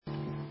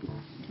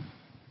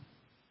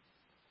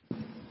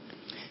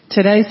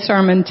Today's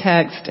sermon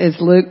text is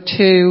Luke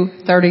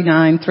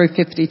 2:39 through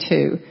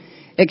 52.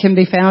 It can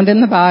be found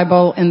in the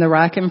Bible in the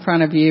rack in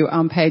front of you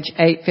on page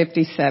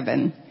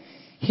 857.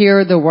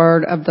 Hear the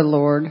word of the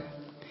Lord.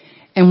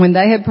 And when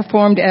they had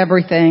performed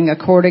everything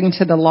according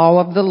to the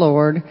law of the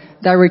Lord,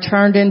 they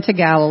returned into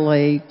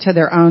Galilee to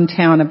their own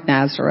town of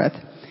Nazareth.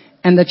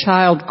 And the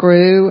child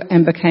grew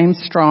and became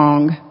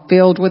strong,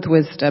 filled with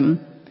wisdom,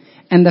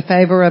 and the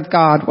favor of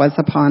God was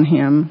upon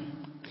him.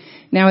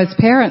 Now his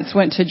parents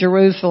went to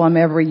Jerusalem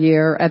every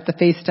year at the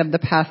feast of the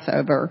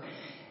Passover.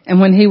 And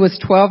when he was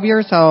 12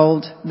 years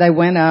old, they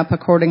went up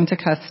according to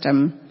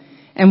custom.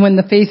 And when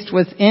the feast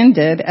was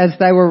ended, as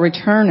they were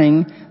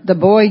returning, the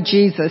boy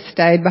Jesus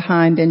stayed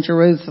behind in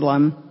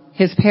Jerusalem.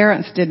 His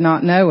parents did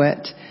not know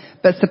it,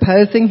 but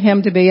supposing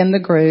him to be in the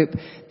group,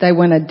 they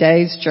went a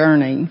day's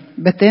journey.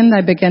 But then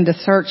they began to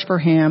search for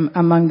him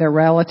among their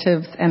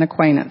relatives and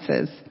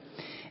acquaintances.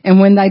 And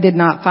when they did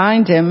not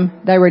find him,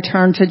 they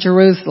returned to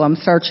Jerusalem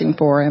searching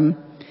for him.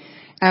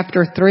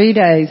 After 3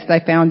 days, they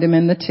found him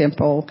in the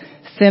temple,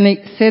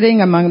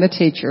 sitting among the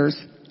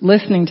teachers,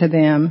 listening to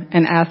them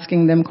and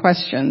asking them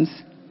questions.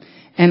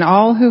 And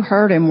all who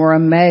heard him were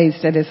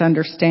amazed at his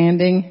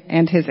understanding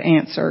and his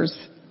answers.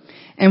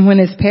 And when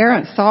his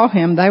parents saw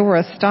him, they were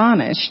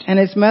astonished. And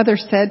his mother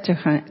said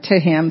to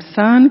him,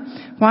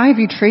 "Son, why have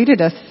you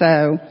treated us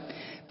so?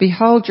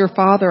 Behold, your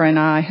father and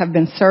I have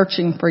been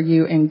searching for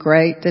you in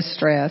great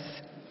distress."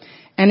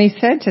 And he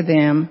said to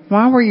them,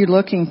 "Why were you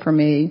looking for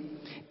me?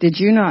 Did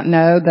you not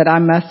know that I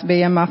must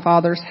be in my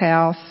father's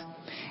house?"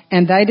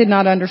 And they did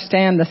not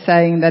understand the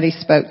saying that he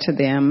spoke to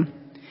them.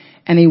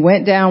 And he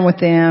went down with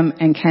them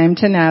and came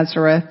to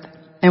Nazareth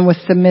and was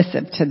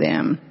submissive to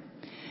them.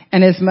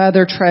 And his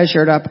mother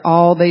treasured up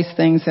all these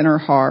things in her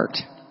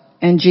heart.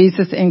 And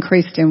Jesus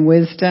increased in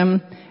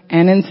wisdom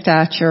and in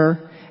stature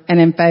and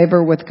in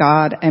favor with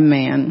God and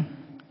man.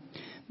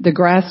 The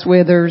grass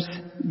withers,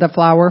 the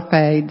flower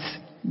fades,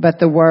 but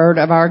the word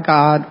of our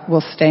God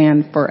will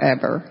stand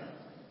forever.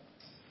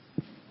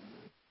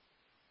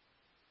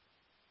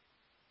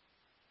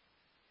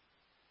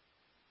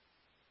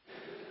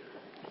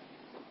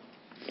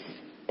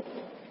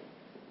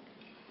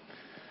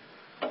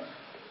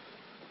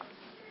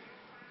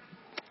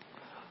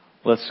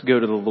 Let's go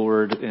to the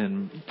Lord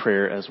in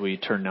prayer as we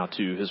turn now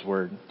to His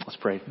Word. Let's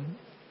pray.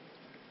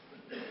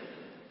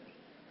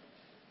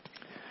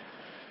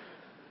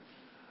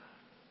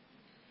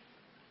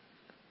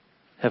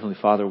 Heavenly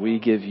Father, we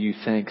give you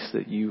thanks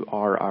that you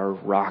are our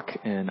rock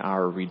and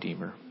our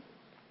Redeemer.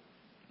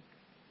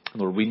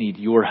 Lord, we need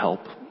your help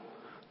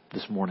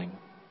this morning.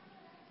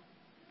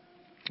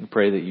 We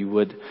pray that you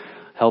would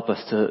help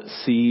us to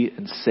see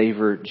and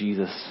savor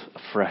Jesus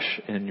afresh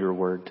in your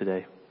word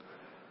today.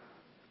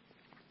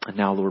 And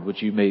now, Lord,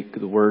 would you make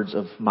the words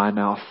of my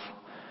mouth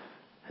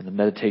and the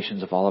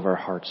meditations of all of our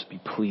hearts be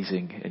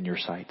pleasing in your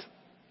sight.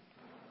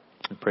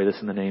 We pray this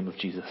in the name of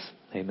Jesus.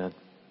 Amen.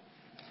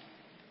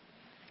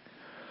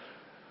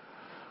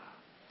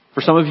 For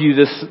some of you,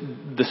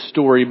 this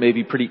story may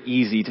be pretty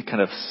easy to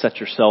kind of set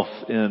yourself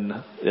in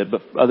it,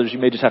 but others you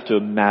may just have to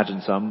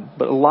imagine some.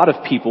 But a lot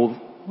of people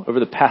over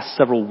the past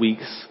several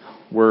weeks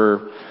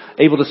were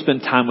able to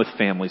spend time with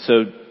family.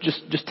 So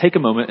just take a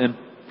moment and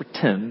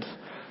pretend.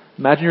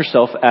 Imagine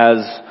yourself as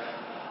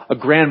a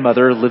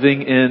grandmother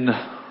living in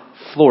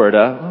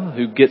Florida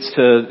who gets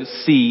to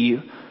see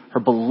her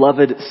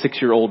beloved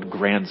 6-year-old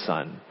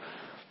grandson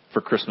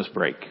for Christmas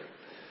break.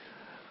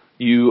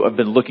 You have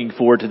been looking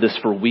forward to this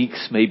for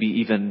weeks, maybe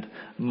even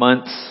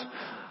months.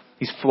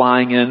 He's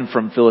flying in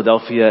from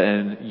Philadelphia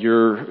and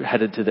you're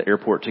headed to the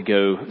airport to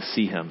go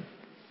see him.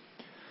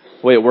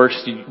 The way it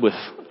works with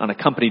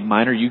unaccompanied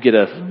minor,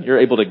 you're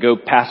able to go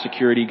past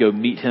security, go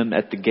meet him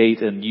at the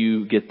gate, and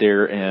you get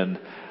there and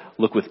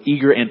look with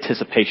eager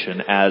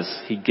anticipation as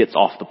he gets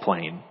off the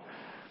plane.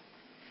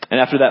 And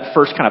after that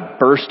first kind of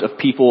burst of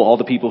people, all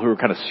the people who are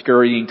kind of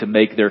scurrying to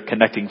make their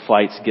connecting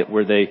flights get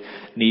where they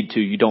need to,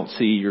 you don't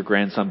see your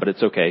grandson, but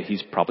it's okay.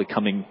 He's probably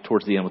coming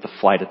towards the end with a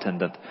flight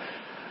attendant.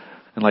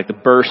 And like the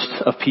burst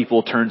of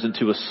people turns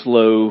into a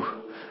slow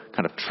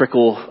kind of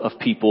trickle of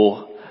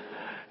people.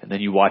 And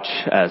then you watch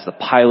as the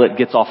pilot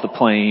gets off the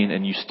plane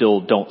and you still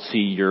don't see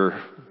your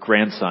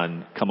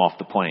grandson come off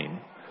the plane.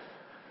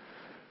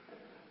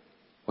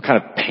 What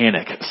kind of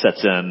panic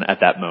sets in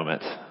at that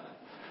moment?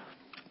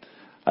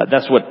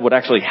 That's what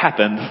actually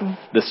happened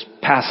this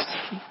past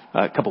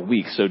couple of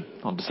weeks. So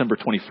on December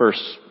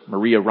 21st,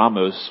 Maria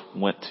Ramos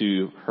went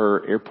to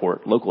her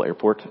airport, local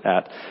airport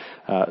at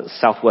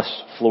Southwest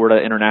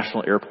Florida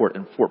International Airport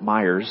in Fort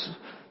Myers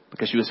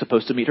because she was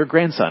supposed to meet her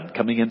grandson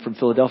coming in from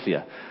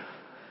Philadelphia.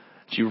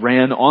 She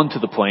ran onto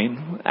the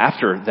plane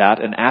after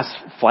that and asked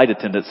flight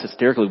attendants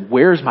hysterically,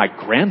 "Where's my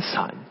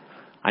grandson?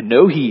 I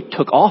know he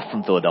took off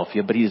from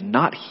Philadelphia, but he's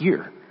not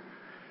here."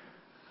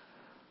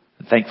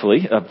 And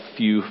thankfully, a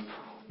few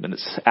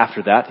minutes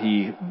after that,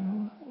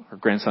 her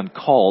grandson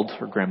called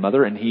her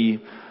grandmother and he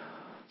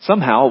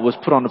somehow was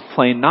put on a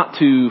plane not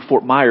to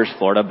Fort Myers,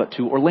 Florida, but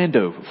to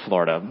Orlando,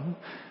 Florida,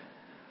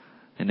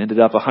 and ended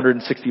up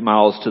 160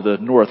 miles to the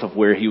north of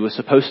where he was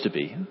supposed to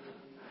be.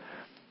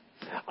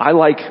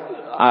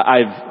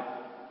 I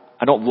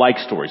don't like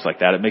stories like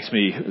that. It makes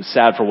me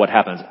sad for what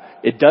happens.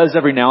 It does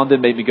every now and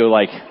then make me go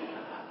like,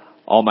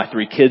 all my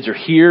 3 kids are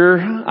here.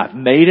 I've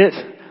made it.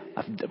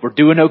 We're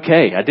doing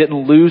okay. I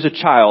didn't lose a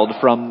child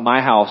from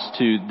my house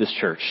to this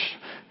church.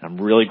 I'm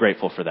really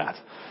grateful for that.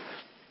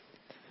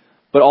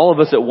 But all of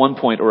us at one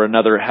point or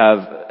another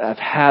have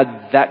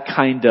had that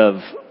kind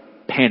of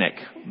panic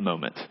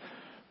moment,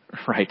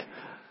 right?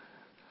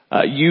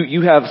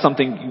 You have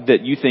something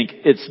that you think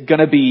it's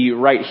gonna be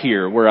right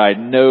here where I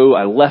know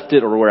I left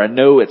it or where I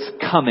know it's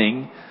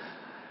coming.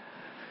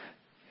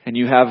 And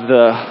you have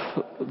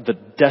the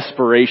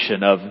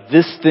desperation of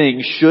this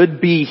thing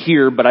should be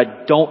here, but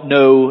I don't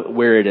know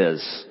where it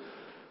is.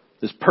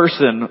 This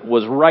person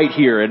was right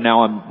here and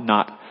now I'm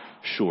not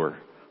sure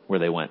where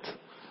they went.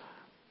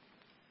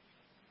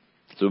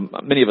 So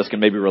many of us can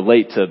maybe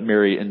relate to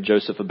Mary and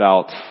Joseph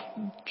about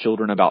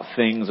children, about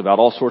things, about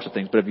all sorts of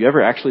things. But have you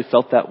ever actually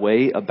felt that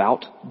way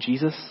about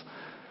Jesus?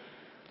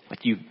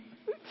 Like you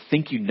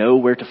think you know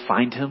where to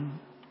find him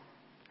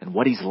and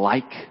what he's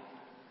like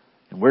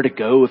and where to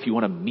go if you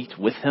want to meet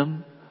with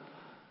him.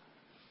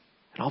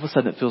 And all of a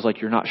sudden it feels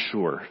like you're not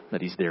sure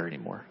that he's there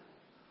anymore.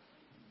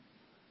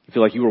 You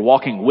feel like you were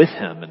walking with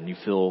him and you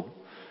feel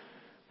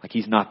like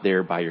he's not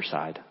there by your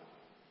side.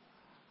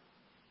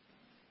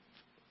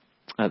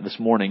 This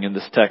morning in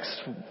this text,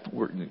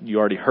 you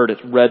already heard it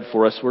read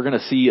for us. We're going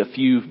to see a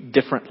few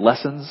different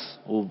lessons.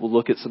 We'll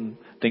look at some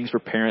things for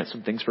parents,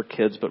 some things for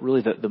kids, but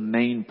really the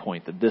main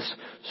point that this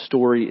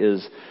story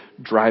is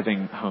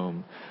driving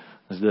home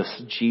is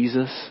this: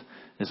 Jesus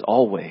is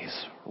always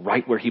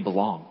right where he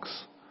belongs.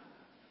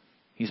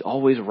 He's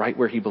always right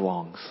where he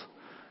belongs,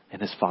 in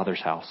his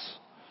Father's house.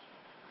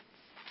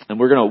 And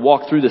we're going to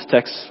walk through this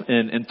text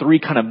in 3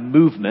 kind of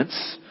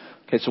movements.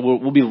 Okay, so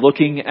we'll be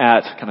looking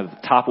at kind of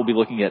the top. We'll be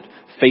looking at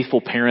faithful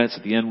parents.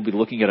 At the end, we'll be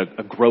looking at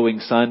a growing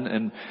son.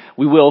 And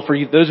we will, for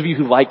you, those of you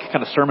who like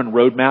kind of sermon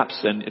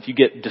roadmaps, and if you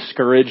get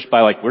discouraged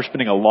by like, we're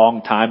spending a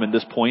long time in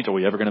this point, are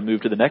we ever going to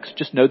move to the next?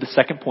 Just know the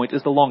second point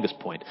is the longest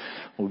point.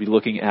 We'll be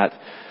looking at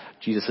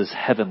Jesus'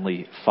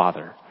 heavenly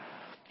Father.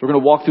 We're going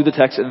to walk through the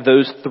text in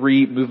those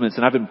 3 movements.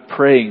 And I've been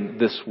praying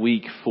this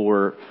week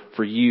for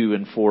you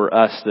and for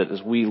us that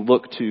as we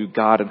look to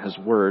God and his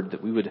word,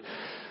 that we would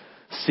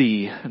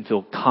see and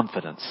feel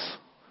confidence,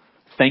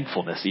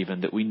 thankfulness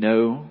even, that we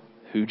know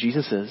who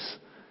Jesus is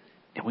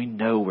and we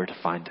know where to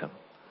find him.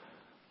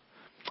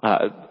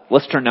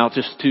 Let's turn now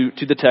just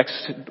to the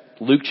text,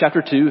 Luke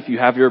chapter 2. If you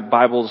have your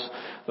Bibles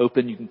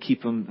open, you can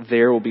keep them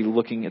there. We'll be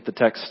looking at the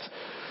text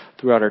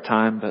throughout our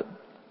time, but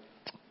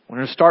we're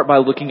going to start by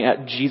looking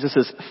at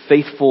Jesus'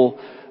 faithful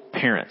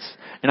parents.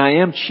 And I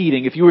am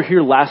cheating. If you were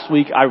here last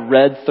week, I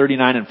read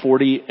 39 and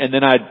 40, and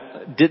then I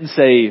didn't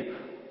say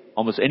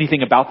almost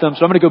anything about them.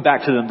 So I'm going to go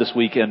back to them this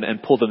week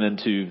and pull them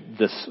into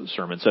this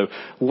sermon. So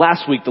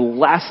last week, the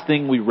last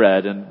thing we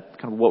read, and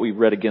kind of what we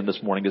read again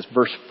this morning, is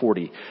verse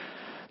 40.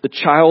 The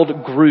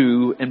child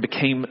grew and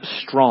became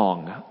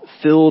strong,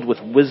 filled with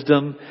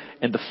wisdom,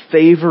 and the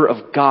favor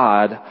of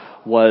God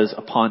was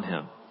upon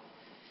him.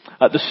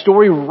 The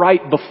story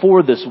right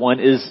before this one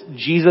is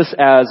Jesus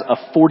as a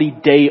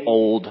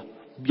 40-day-old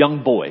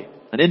young boy,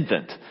 an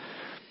infant.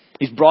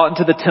 He's brought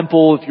into the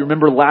temple. If you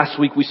remember last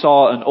week, we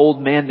saw an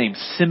old man named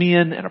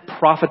Simeon and a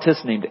prophetess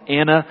named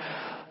Anna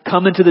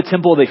come into the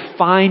temple. They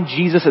find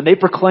Jesus and they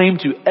proclaim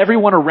to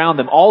everyone around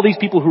them, all these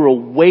people who are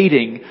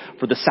waiting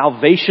for the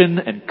salvation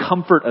and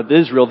comfort of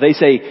Israel. They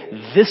say,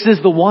 this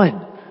is the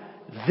one.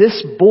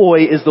 This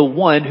boy is the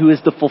one who is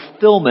the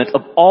fulfillment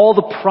of all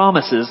the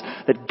promises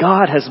that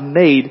God has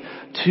made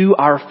to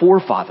our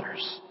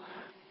forefathers.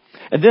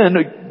 And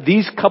then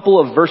these couple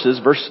of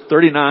verses, verse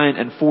 39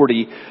 and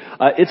 40,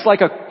 it's like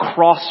a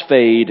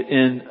crossfade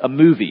in a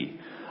movie.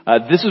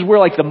 This is where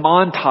like the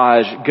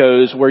montage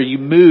goes, where you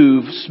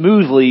move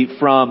smoothly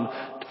from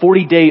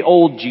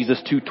 40-day-old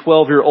Jesus to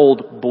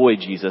 12-year-old boy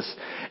Jesus.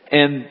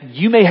 And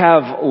you may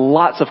have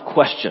lots of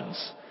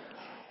questions.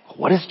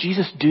 What does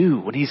Jesus do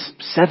when he's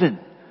 7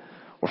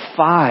 or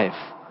 5?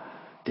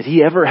 Did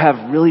he ever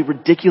have really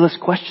ridiculous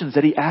questions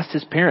that he asked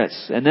his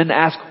parents and then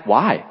ask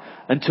why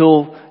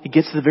until he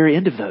gets to the very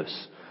end of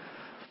those?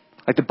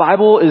 Like the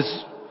Bible is,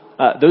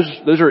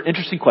 those are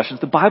interesting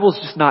questions. The Bible is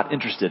just not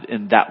interested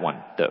in that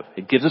one though.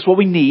 It gives us what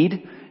we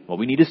need. What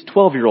we need is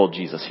 12-year-old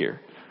Jesus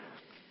here.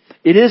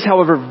 It is,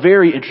 however,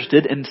 very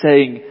interested in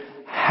saying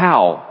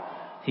how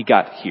he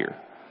got here.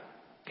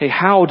 Okay,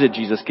 how did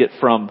Jesus get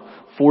from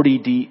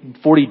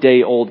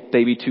 40-day-old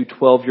baby to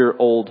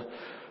 12-year-old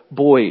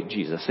boy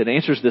Jesus? It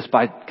answers this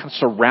by kind of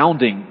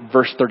surrounding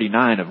verse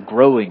 39 of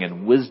growing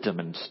in wisdom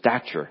and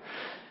stature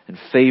and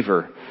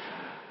favor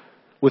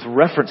with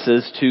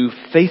references to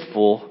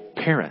faithful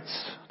parents,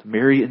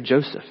 Mary and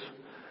Joseph.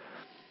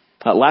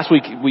 Last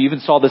week we even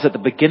saw this at the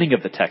beginning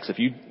of the text. If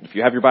you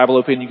have your Bible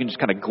open, you can just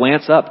kind of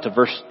glance up to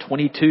verse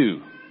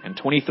 22 and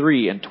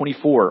 23 and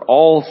 24.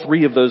 All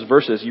 3 of those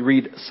verses, you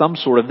read some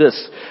sort of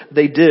this.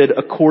 They did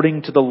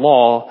according to the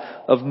law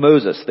of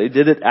Moses. They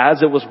did it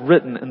as it was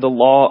written in the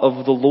law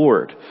of the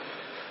Lord,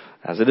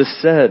 as it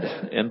is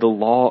said in the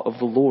law of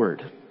the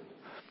Lord.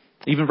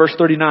 Even verse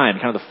 39,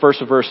 kind of the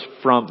first verse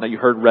from that you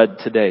heard read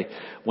today.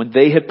 When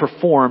they had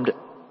performed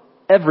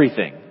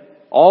everything,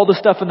 all the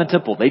stuff in the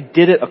temple, they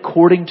did it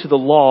according to the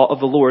law of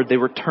the Lord. They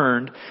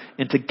returned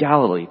into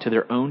Galilee, to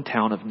their own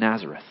town of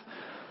Nazareth.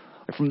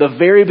 From the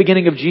very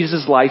beginning of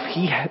Jesus' life,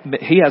 he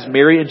has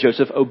Mary and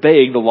Joseph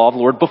obeying the law of the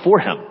Lord before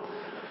him.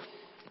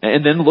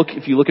 And then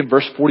if you look in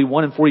verse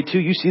 41 and 42,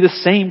 you see the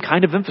same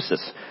kind of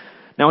emphasis.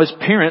 Now his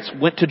parents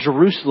went to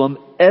Jerusalem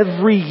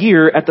every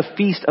year at the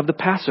feast of the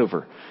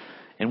Passover.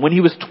 And when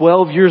he was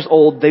 12 years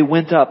old, they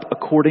went up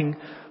according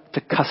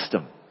to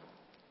custom.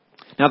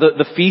 Now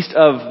the feast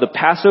of the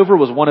Passover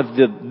was one of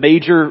the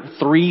major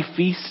 3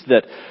 feasts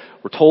that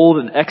were told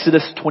in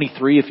Exodus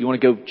 23. If you want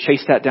to go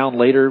chase that down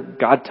later,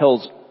 God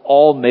tells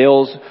all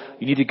males,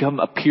 you need to come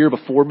appear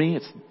before me.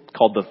 It's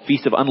called the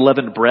Feast of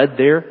Unleavened Bread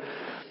there.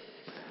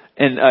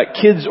 And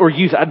kids or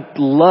youth, I'd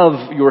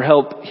love your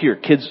help here.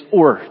 Kids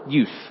or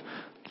youth,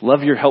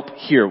 love your help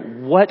here.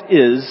 What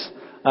is,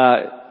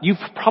 you've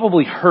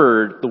probably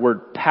heard the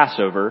word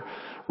Passover.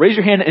 Raise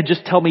your hand and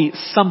just tell me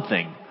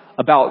something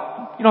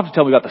about, you don't have to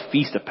tell me about the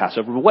Feast of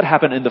Passover, but what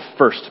happened in the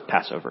first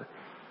Passover?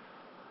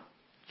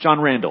 John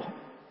Randall.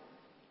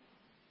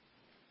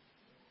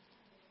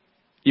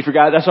 You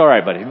forgot? That's all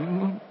right, buddy.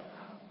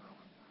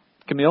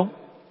 Camille?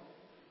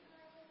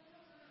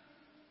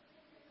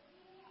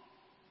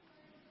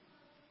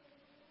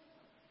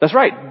 That's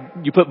right.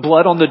 You put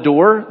blood on the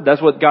door.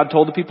 That's what God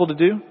told the people to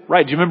do.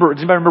 Right. Does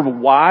anybody remember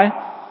why?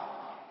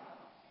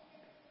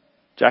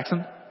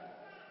 Jackson?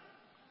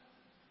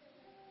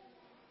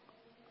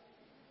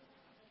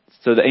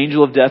 So the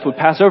angel of death would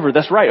pass over.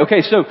 That's right.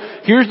 Okay, so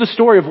here's the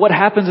story of what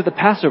happens at the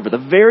Passover. The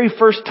very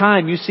first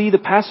time you see the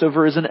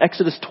Passover is in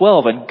Exodus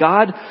 12, and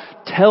God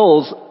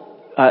tells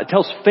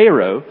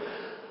Pharaoh,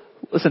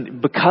 listen,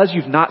 because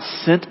you've not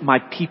sent my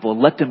people,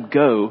 let them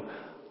go,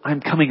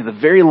 I'm coming in the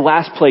very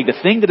last plague. The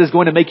thing that is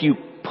going to make you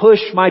push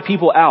my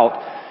people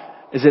out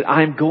is that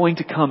I'm going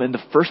to come and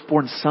the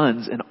firstborn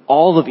sons in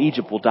all of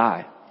Egypt will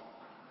die.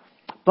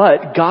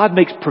 But God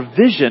makes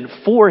provision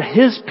for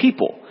his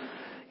people.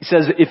 He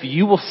says, if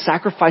you will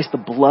sacrifice the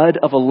blood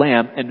of a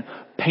lamb and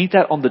paint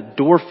that on the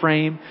door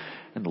frame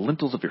and the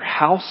lintels of your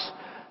house,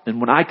 then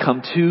when I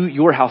come to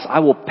your house,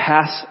 I will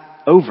pass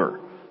over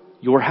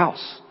your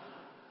house.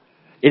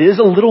 It is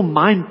a little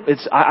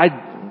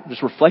I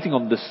just reflecting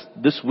on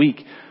this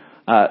week.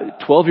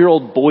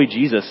 12-year-old boy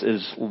Jesus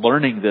is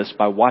learning this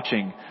by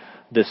watching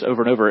this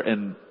over and over.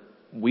 And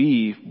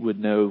we would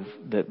know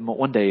that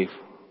one day,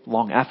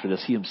 long after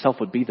this, he himself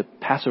would be the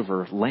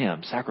Passover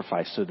lamb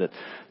sacrificed so that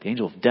the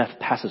angel of death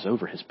passes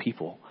over his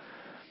people.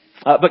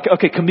 But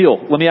okay, Camille,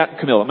 I'm going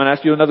to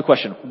ask you another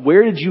question.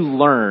 Where did you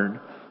learn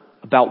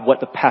about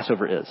what the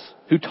Passover is?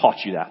 Who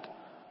taught you that?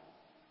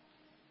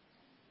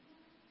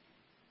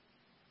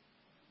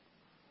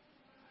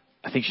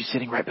 I think she's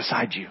sitting right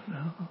beside you.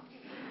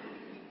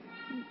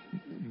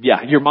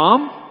 Yeah, your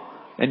mom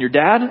and your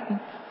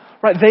dad.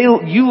 Right,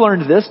 you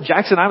learned this.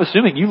 Jackson, I'm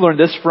assuming you learned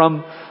this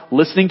from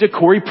listening to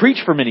Corey preach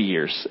for many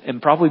years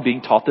and probably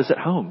being taught this at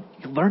home.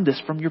 You learned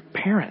this from your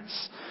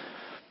parents.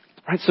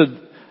 Right, so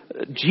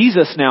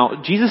Jesus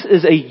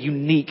is a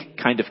unique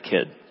kind of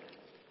kid.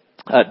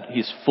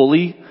 He's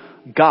fully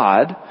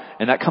God,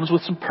 and that comes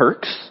with some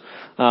perks.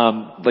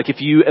 Like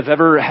if you have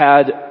ever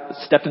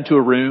stepped into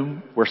a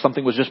room where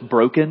something was just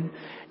broken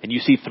and you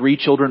see 3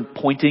 children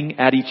pointing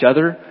at each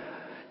other,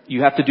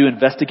 you have to do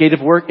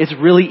investigative work. It's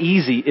really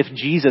easy if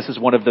Jesus is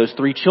one of those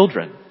 3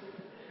 children.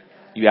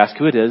 You ask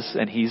who it is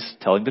and he's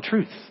telling the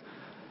truth.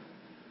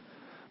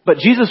 But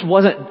Jesus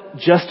wasn't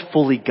just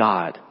fully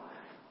God.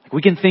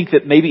 We can think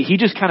that maybe he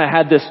just kind of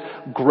had this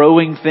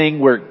growing thing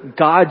where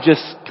God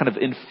just kind of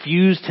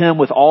infused him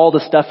with all the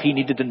stuff he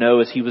needed to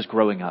know as he was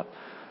growing up.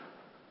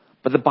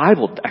 But the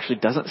Bible actually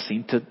doesn't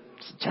seem to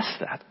suggest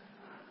that.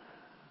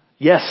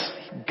 Yes,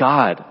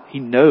 God, he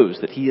knows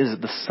that he is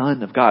the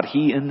Son of God.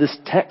 He, in this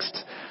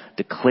text,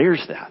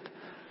 declares that.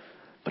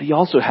 But he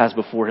also has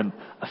before him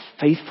a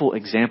faithful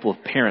example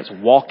of parents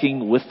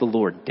walking with the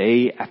Lord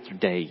day after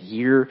day,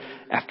 year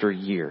after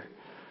year.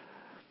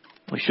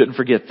 We shouldn't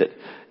forget that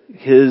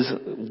his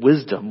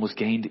wisdom was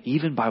gained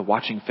even by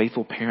watching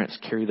faithful parents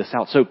carry this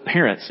out. So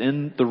parents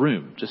in the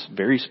room, just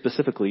very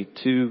specifically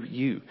to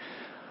you,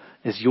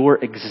 is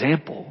your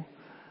example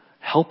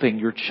helping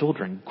your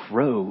children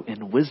grow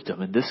in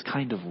wisdom in this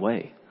kind of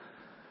way.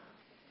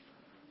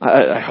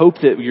 I hope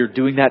that you're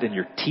doing that in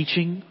your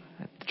teaching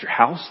at your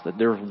house, that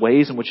there are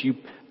ways in which you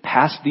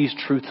pass these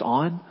truths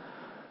on.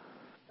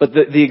 But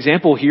the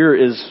example here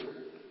is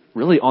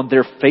really on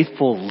their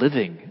faithful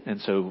living in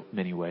so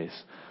many ways.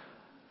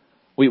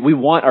 We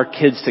want our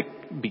kids to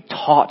be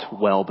taught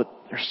well, but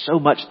there's so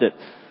much that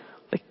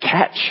they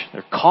catch.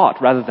 They're caught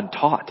rather than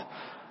taught.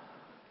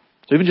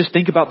 So even just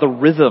think about the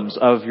rhythms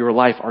of your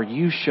life. Are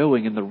you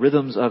showing in the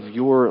rhythms of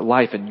your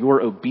life and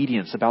your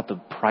obedience about the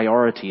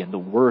priority and the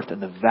worth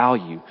and the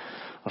value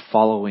of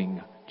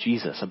following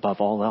Jesus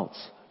above all else,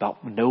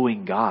 about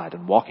knowing God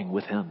and walking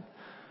with him?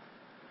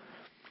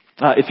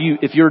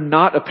 If you're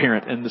not a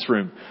parent in this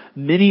room,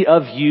 many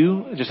of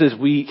you, just as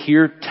we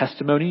hear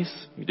testimonies,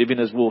 even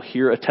as we'll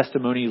hear a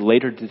testimony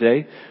later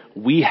today,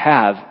 we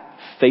have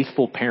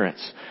faithful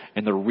parents.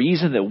 And the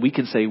reason that we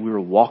can say we were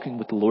walking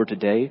with the Lord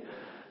today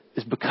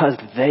is because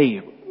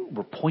they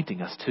were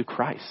pointing us to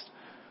Christ.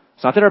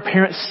 It's not that our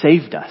parents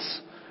saved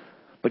us,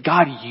 but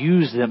God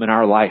used them in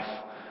our life,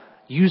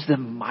 used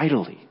them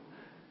mightily.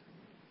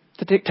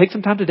 To take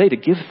some time today to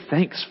give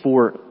thanks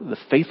for the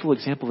faithful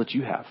example that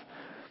you have.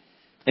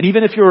 And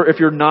even if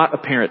you're not a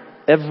parent,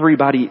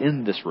 everybody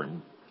in this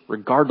room,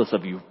 regardless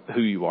of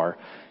who you are,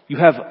 you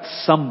have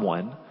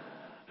someone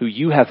who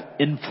you have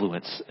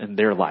influence in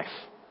their life.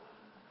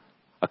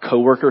 A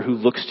coworker who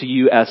looks to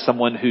you as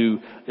someone who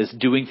is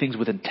doing things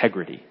with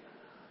integrity.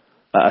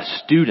 A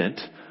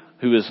student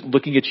who is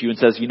looking at you and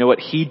says, you know what,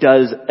 he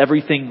does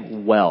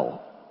everything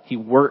well. He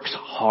works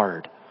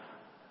hard.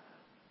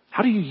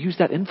 How do you use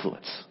that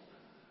influence?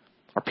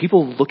 Are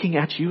people looking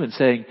at you and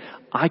saying,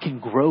 I can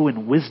grow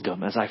in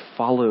wisdom as I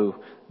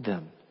follow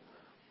them?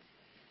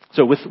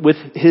 So with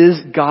his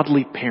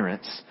godly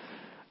parents,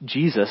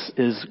 Jesus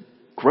is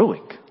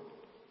growing.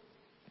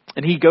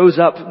 And he goes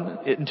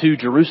up into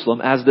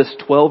Jerusalem as this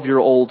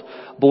 12-year-old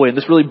boy. And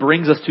this really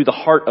brings us to the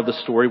heart of the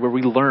story where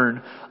we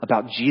learn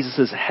about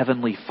Jesus'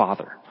 heavenly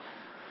Father.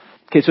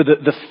 Okay, so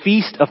the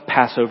feast of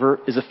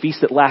Passover is a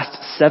feast that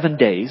lasts 7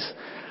 days.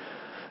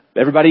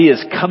 Everybody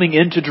is coming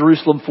into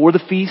Jerusalem for the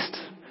feast.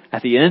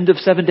 At the end of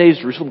 7 days,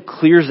 Jerusalem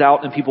clears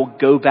out and people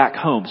go back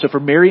home. So for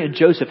Mary and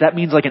Joseph, that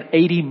means like an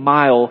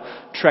 80-mile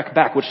trek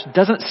back, which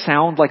doesn't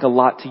sound like a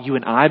lot to you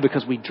and I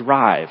because we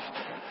drive.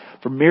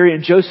 For Mary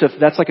and Joseph,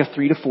 that's like a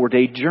 3 to 4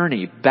 day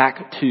journey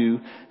back to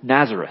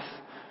Nazareth.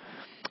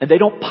 And they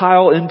don't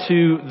pile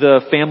into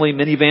the family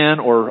minivan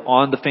or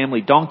on the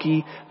family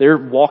donkey. They're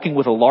walking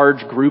with a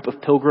large group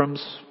of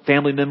pilgrims,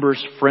 family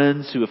members,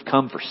 friends who have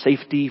come for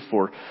safety,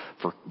 for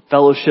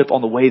fellowship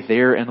on the way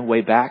there and the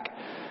way back.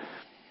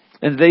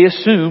 And they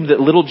assume that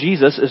little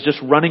Jesus is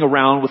just running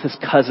around with his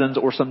cousins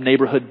or some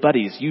neighborhood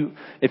buddies.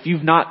 If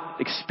you've not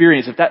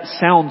experienced, if that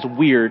sounds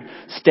weird,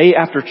 stay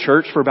after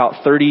church for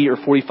about 30 or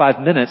 45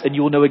 minutes and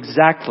you will know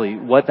exactly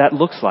what that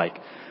looks like.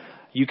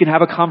 You can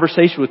have a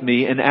conversation with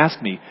me and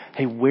ask me,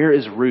 hey, where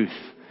is Ruth?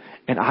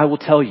 And I will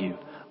tell you,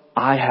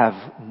 I have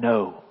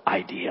no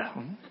idea.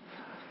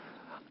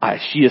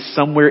 She is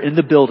somewhere in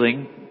the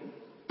building,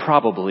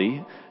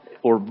 probably,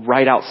 or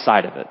right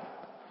outside of it.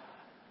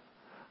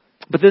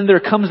 But then there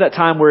comes that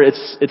time where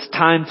it's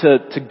time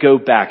to go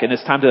back and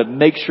it's time to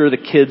make sure the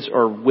kids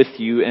are with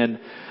you.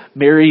 And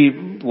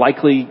Mary,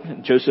 likely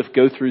Joseph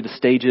go through the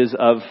stages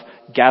of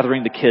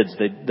gathering the kids,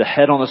 the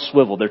head on a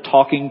swivel. They're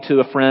talking to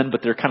a friend,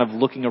 but they're kind of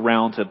looking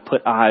around to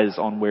put eyes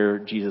on where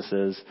Jesus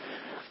is.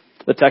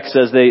 The text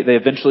says they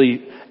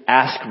eventually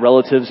ask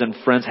relatives and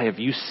friends, hey, have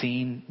you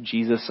seen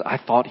Jesus? I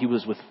thought he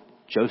was with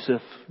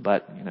Joseph,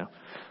 but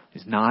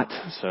he's not.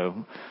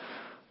 So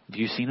have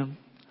you seen him?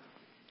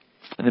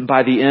 And then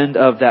by the end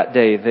of that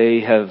day,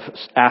 they have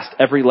asked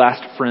every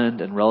last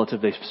friend and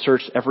relative. They've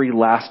searched every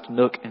last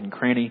nook and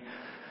cranny.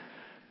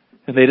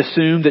 And they'd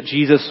assumed that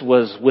Jesus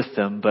was with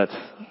them, but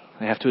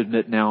they have to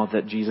admit now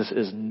that Jesus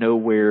is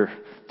nowhere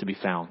to be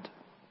found.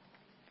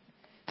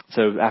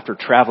 So after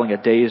traveling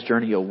a day's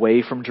journey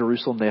away from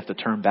Jerusalem, they have to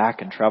turn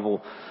back and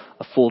travel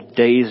a full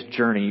day's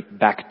journey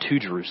back to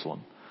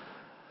Jerusalem.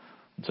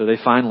 So they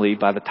finally,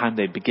 by the time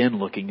they begin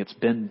looking, it's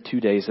been 2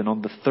 days. And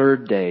on the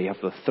third day, of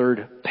the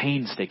third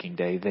painstaking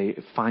day, they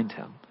find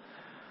him.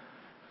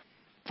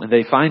 And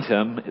they find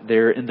him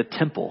there in the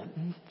temple,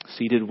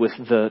 seated with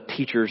the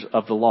teachers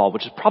of the law,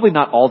 which is probably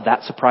not all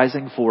that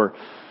surprising for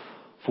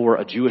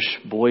a Jewish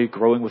boy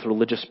growing with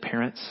religious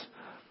parents.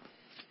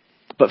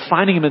 But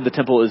finding him in the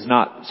temple is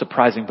not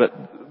surprising.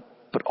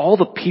 But all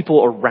the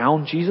people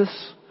around Jesus,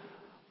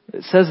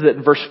 it says that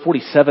in verse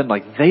 47,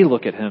 they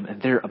look at him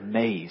and they're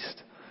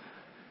amazed.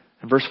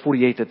 In verse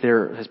 48,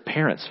 that his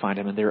parents find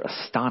him and they're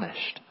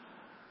astonished.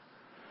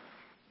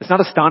 It's not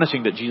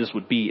astonishing that Jesus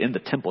would be in the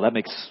temple. That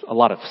makes a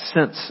lot of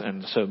sense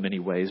in so many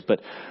ways.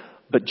 But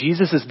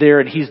Jesus is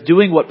there and he's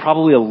doing what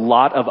probably a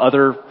lot of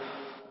other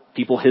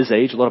people his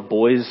age, a lot of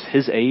boys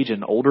his age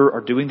and older are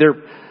doing.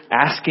 They're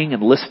asking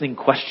and listening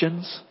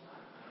questions.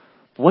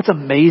 But what's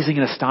amazing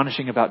and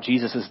astonishing about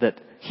Jesus is that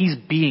he's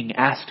being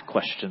asked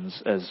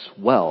questions as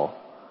well.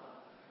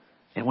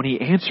 And when he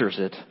answers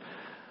it,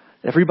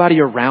 everybody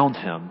around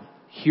him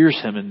hears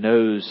him and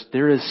knows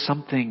there is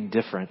something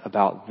different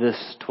about this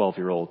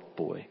 12-year-old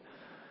boy.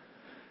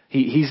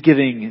 He's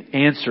giving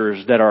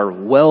answers that are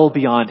well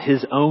beyond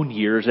his own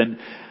years. And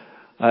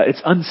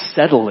it's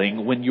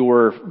unsettling when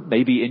you're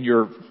maybe in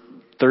your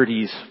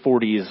 30s,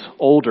 40s,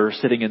 older,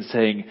 sitting and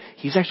saying,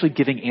 he's actually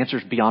giving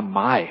answers beyond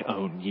my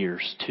own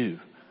years too.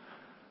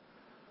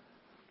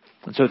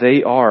 And so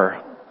they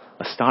are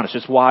astonished.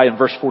 That's why in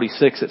verse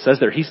 46 it says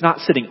there, he's not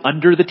sitting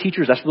under the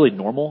teachers. That's really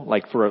normal,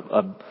 like for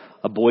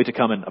a boy to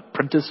come and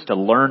apprentice, to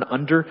learn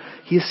under.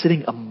 He is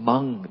sitting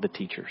among the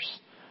teachers.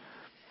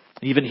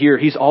 Even here,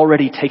 he's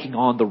already taking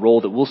on the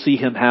role that we'll see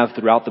him have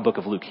throughout the book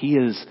of Luke. He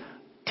is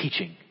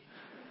teaching.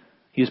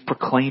 He is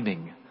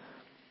proclaiming.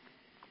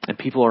 And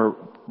people are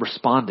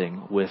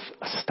responding with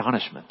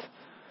astonishment.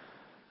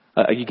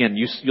 Again,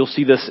 you'll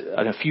see this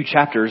in a few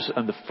chapters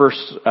in the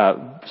first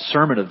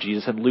sermon of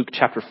Jesus in Luke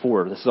chapter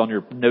 4. This is on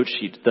your note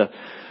sheet.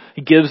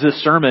 He gives this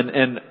sermon,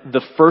 and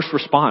the first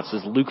response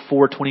is Luke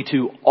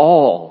 4:22.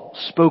 All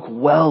spoke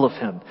well of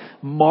him,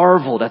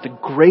 marveled at the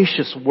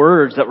gracious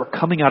words that were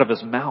coming out of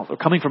his mouth, or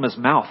coming from his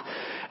mouth.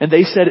 And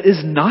they said,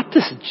 "Is not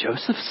this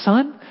Joseph's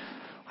son?"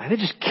 They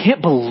just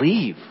can't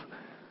believe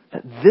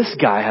that this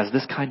guy has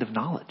this kind of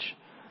knowledge.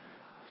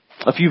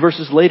 A few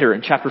verses later,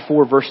 in chapter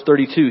 4, verse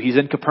 32, he's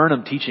in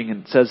Capernaum teaching,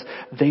 and it says,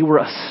 they were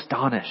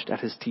astonished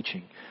at his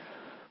teaching,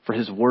 for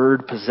his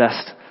word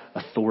possessed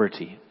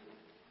authority.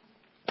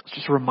 It's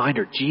just a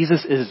reminder,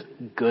 Jesus is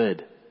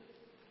good.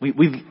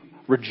 We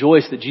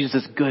rejoice that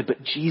Jesus is good,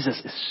 but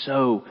Jesus is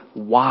so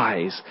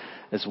wise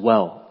as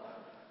well.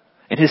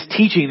 And his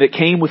teaching that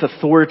came with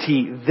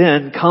authority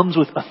then comes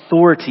with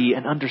authority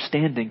and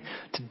understanding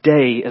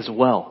today as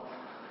well.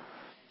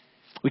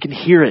 We can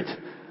hear it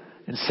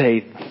and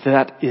say,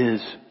 that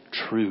is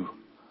true.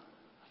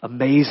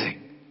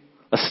 Amazing.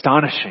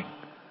 Astonishing.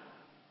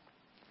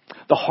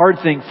 The hard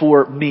thing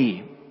for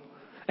me,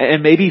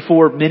 and maybe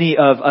for many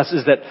of us,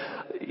 is that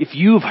if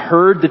you've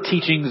heard the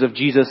teachings of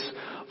Jesus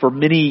for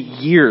many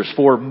years,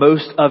 for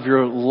most of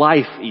your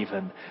life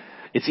even,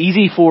 it's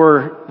easy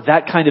for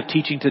that kind of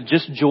teaching to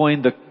just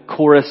join the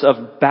chorus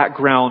of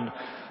background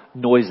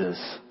noises.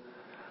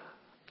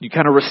 You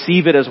kind of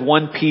receive it as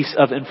one piece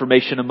of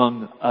information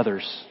among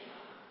others.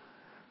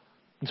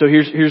 And so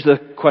here's the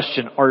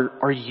question.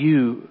 Are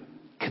you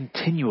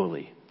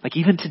continually, like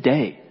even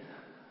today,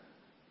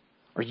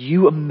 are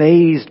you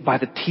amazed by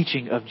the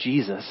teaching of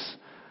Jesus?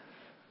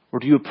 Or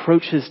do you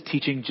approach his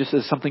teaching just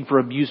as something for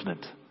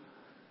amusement?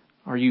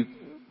 Are you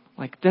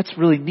like, that's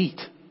really neat?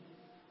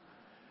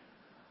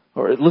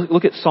 Or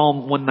look at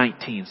Psalm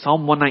 119.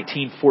 Psalm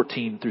 119,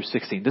 14 through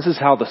 16. This is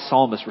how the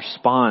psalmist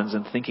responds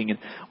in thinking and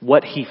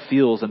what he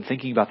feels and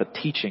thinking about the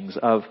teachings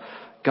of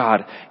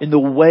God. In the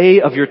way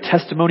of your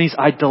testimonies,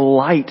 I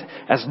delight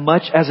as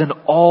much as in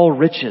all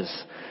riches.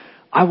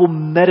 I will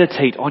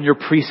meditate on your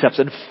precepts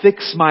and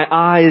fix my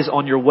eyes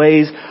on your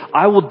ways.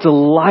 I will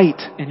delight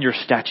in your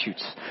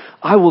statutes.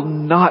 I will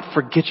not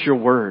forget your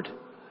word.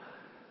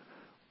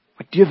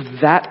 Like, do you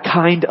have that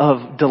kind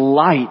of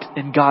delight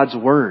in God's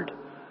word?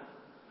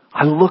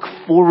 I look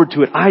forward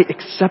to it. I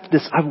accept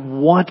this. I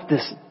want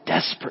this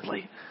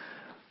desperately.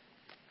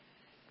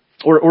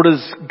 Or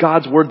does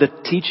God's word, the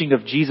teaching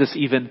of Jesus,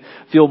 even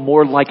feel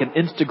more like an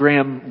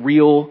Instagram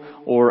reel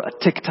or a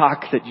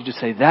TikTok that you just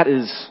say, that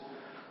is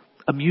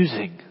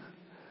amusing?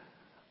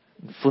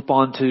 Flip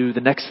on to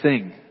the next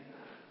thing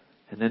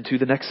and then to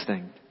the next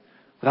thing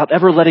without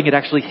ever letting it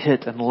actually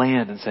hit and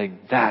land and saying,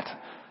 that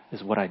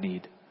is what I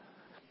need.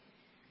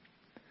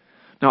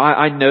 Now,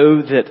 I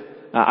know that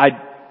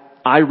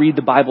I read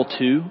the Bible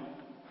too,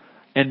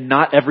 and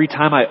not every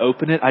time I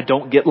open it, I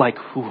don't get like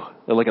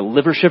a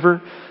liver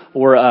shiver,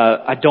 or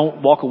I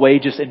don't walk away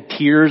just in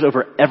tears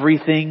over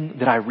everything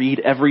that I read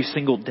every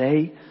single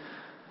day.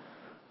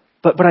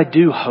 But I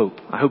do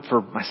hope. I hope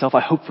for myself.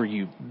 I hope for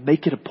you.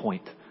 Make it a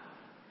point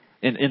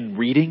in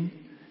reading,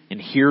 in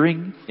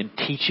hearing, in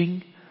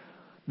teaching.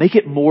 Make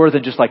it more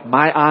than just like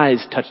my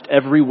eyes touched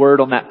every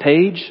word on that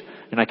page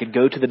and I can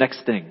go to the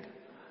next thing.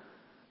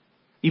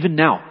 Even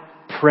now,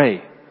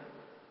 pray.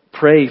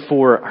 Pray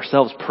for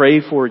ourselves.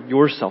 Pray for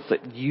yourself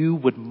that you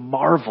would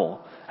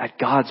marvel at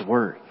God's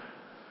word.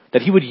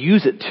 That he would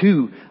use it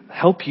to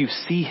help you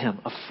see him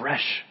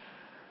afresh.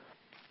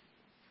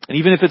 And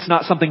even if it's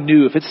not something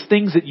new, if it's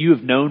things that you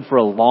have known for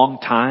a long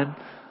time,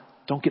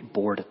 don't get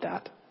bored at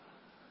that.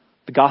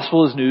 The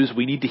gospel is news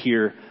we need to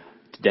hear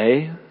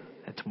today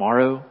and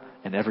tomorrow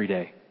and every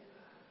day.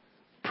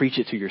 Preach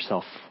it to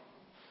yourself.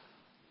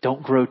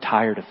 Don't grow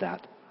tired of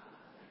that.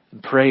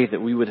 And pray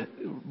that we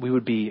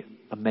would be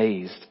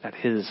amazed at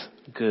his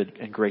good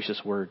and gracious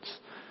words.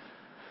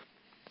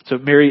 So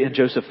Mary and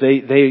Joseph,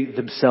 they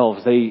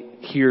themselves, they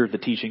hear the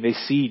teaching. They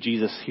see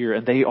Jesus here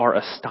and they are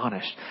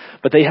astonished.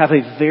 But they have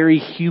a very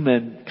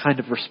human kind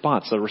of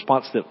response, a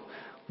response that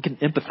we can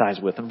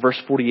empathize with. In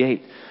verse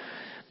 48,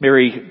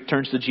 Mary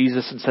turns to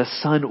Jesus and says,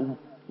 "Son,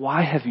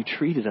 why have you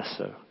treated us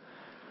so?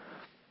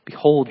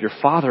 Behold, your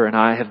father and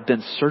I have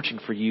been searching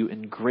for you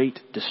in great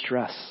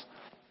distress."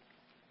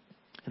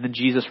 And then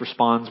Jesus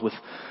responds with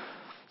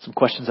some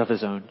questions of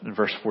his own in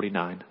verse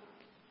 49.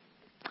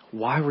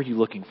 "Why were you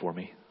looking for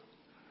me?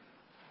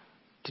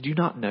 Did you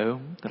not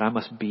know that I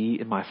must be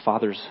in my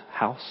Father's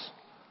house?"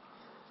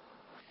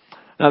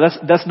 Now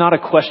that's not a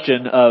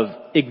question of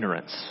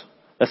ignorance.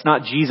 That's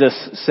not Jesus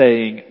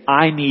saying,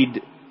 I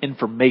need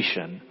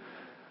information.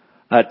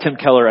 Tim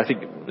Keller, I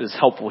think, is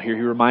helpful here.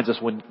 He reminds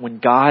us when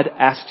God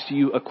asks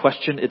you a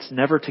question, it's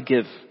never to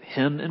give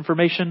him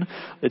information.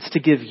 It's to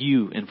give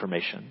you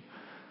information.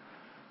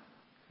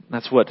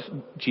 That's what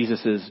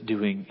Jesus is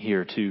doing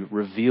here, to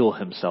reveal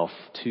himself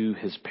to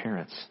his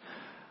parents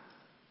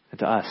and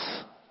to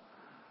us.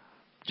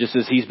 Just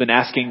as he's been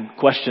asking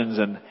questions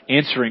and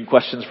answering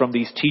questions from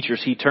these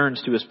teachers, he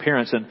turns to his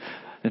parents and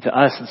and to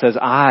us and says,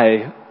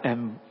 I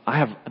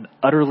have an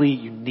utterly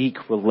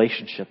unique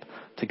relationship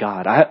to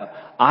God.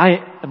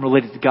 I am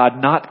related to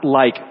God not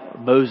like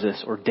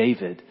Moses or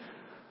David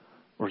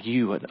or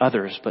you and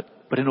others, but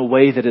in a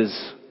way that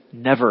has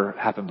never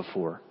happened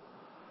before.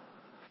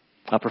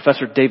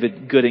 Professor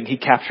David Gooding, he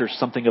captures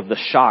something of the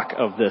shock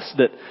of this,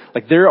 that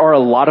like there are a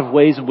lot of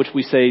ways in which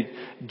we say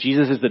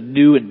Jesus is the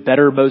new and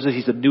better Moses.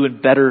 He's the new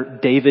and better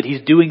David.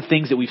 He's doing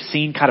things that we've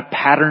seen kind of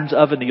patterns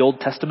of in the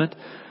Old Testament.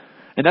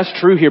 And that's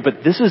true here,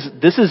 but this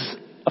is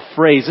a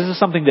phrase. This is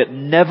something that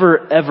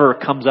never ever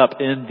comes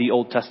up in the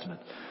Old Testament.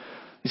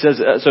 He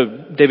says, so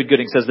David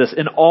Gooding says this,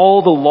 in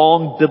all the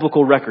long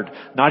biblical record,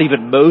 not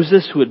even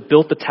Moses who had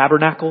built the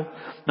tabernacle,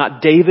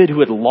 not David who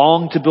had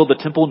longed to build the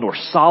temple, nor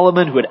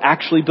Solomon who had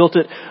actually built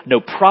it, no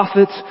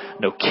prophet,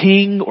 no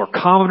king or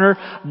commoner,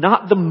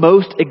 not the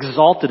most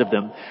exalted of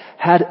them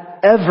had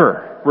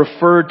ever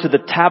referred to the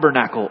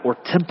tabernacle or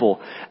temple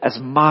as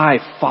my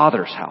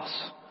Father's house.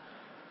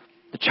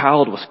 The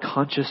child was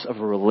conscious of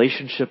a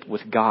relationship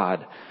with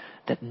God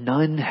that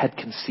none had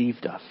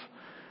conceived of,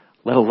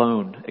 let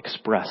alone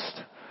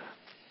expressed.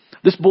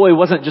 This boy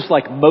wasn't just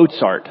like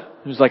Mozart,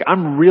 who was like,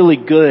 I'm really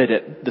good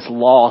at this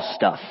law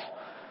stuff.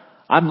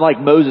 I'm like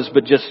Moses,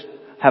 but just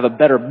have a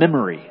better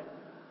memory.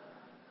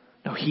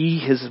 No, he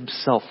is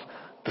himself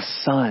the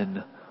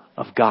Son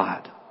of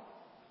God.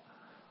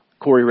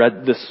 Corey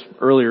read this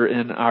earlier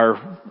in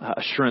our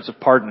assurance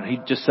of pardon. He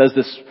just says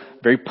this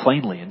very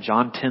plainly in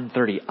John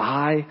 10:30.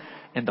 I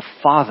and the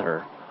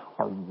Father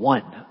are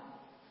one.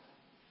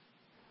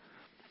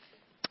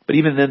 But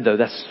even then, though,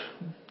 that's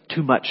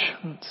too much.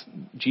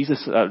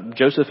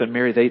 Joseph and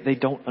Mary, they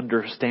don't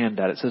understand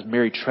that. It says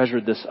Mary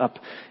treasured this up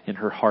in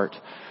her heart.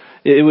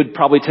 It would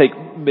probably take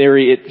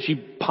Mary, she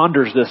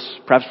ponders this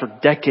perhaps for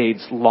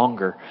decades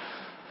longer.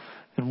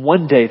 And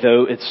one day,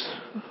 though, it's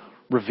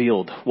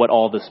revealed what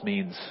all this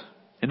means.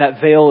 And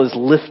that veil is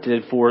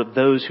lifted for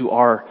those who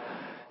are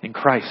in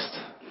Christ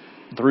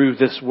through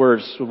this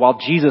words. While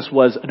Jesus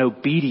was an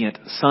obedient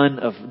son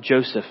of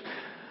Joseph,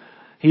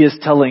 he is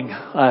telling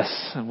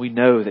us, and we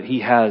know that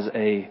he has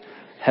a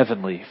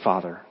heavenly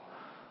Father,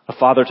 a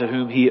Father to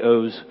whom he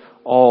owes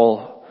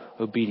all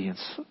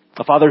obedience,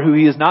 a Father who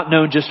he is not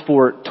known just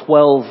for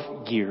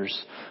 12 years,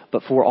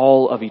 but for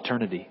all of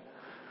eternity.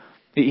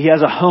 He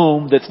has a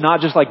home that's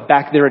not just like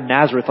back there in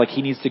Nazareth, like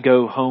he needs to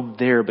go home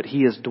there, but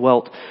he has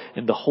dwelt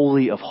in the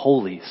Holy of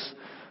Holies,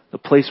 the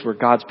place where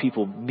God's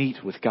people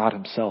meet with God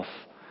himself.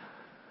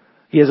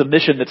 He has a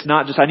mission that's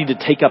not just, I need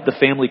to take up the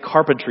family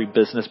carpentry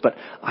business, but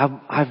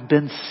I've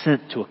been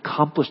sent to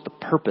accomplish the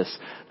purpose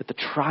that the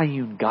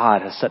triune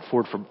God has set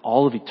forward from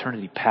all of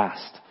eternity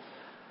past.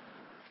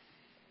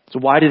 So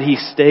why did he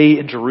stay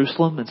in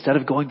Jerusalem instead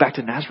of going back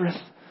to Nazareth?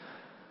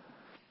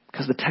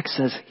 Because the text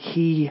says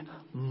he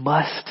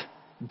must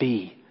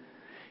be.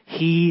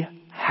 He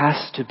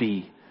has to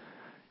be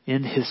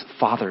in his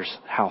Father's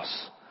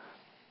house.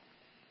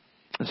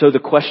 And so the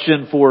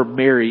question for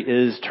Mary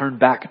is turned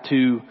back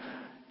to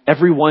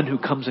everyone who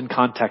comes in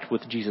contact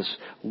with Jesus.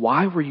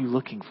 Why were you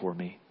looking for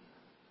me?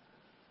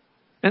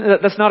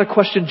 And that's not a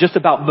question just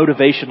about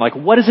motivation. Like,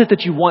 what is it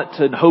that you want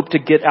to and hope to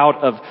get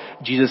out of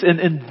Jesus? And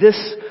in this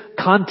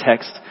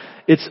context,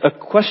 it's a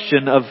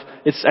question of,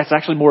 it's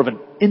actually more of an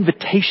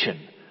invitation.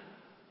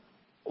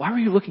 Why were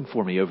you looking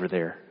for me over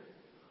there?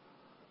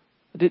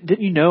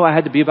 Didn't you know I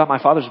had to be about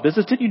my Father's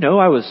business? Didn't you know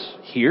I was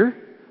here?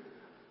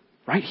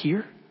 Right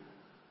here?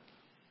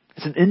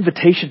 It's an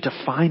invitation to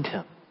find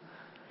him.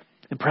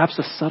 And perhaps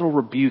a subtle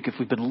rebuke if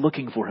we've been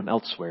looking for him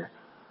elsewhere.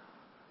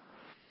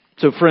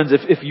 So friends,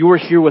 if you're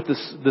here with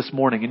us this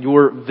morning and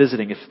you're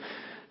visiting,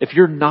 if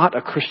you're not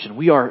a Christian,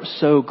 we are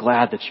so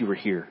glad that you are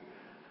here.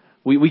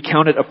 We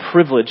count it a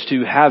privilege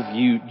to have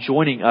you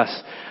joining us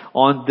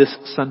on this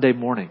Sunday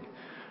morning.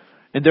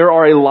 And there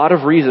are a lot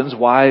of reasons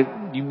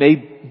why you may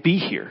be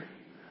here.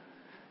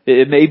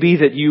 It may be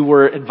that you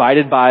were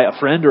invited by a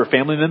friend or a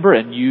family member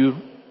and you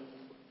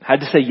had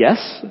to say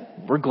yes.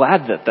 We're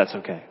glad that that's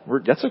okay.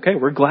 That's okay.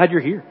 We're glad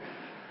you're here.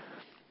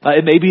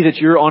 It may be that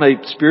you're on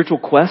a spiritual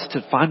quest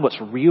to find what's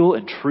real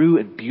and true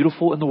and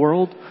beautiful in the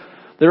world.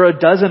 There are a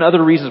dozen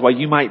other reasons why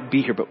you might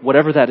be here, but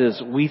whatever that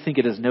is, we think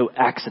it is no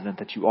accident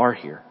that you are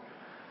here.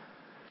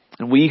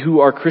 And we who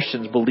are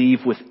Christians believe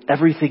with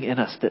everything in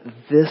us that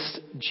this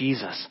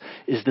Jesus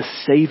is the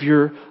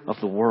Savior of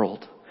the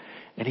world.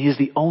 And he is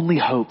the only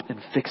hope in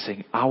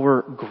fixing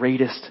our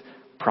greatest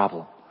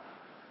problem,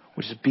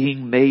 which is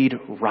being made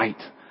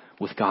right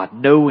with God,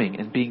 knowing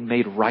and being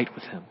made right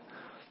with him.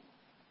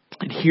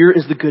 And here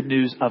is the good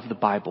news of the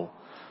Bible.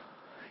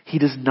 He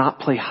does not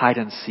play hide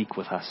and seek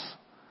with us.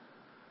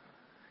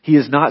 He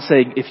is not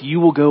saying, if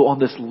you will go on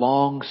this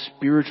long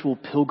spiritual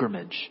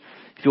pilgrimage,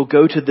 if you'll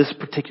go to this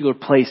particular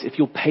place, if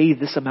you'll pay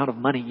this amount of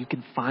money, you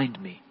can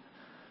find me.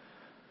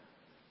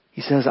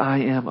 He says, I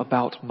am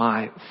about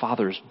my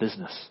Father's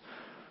business.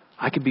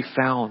 I can be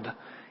found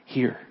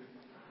here.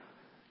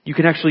 You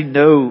can actually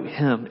know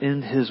him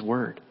in his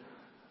word.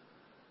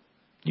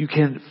 You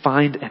can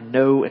find and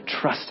know and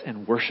trust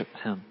and worship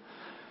him.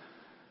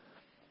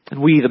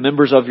 And we, the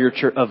members of your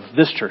church, of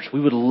this church, we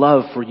would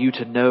love for you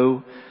to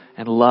know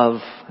and love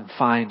and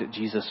find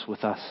Jesus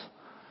with us.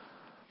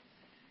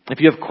 If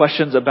you have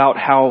questions about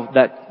how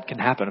that can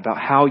happen, about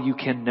how you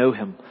can know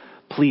him,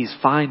 please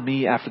find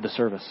me after the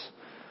service.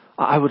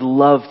 I would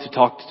love to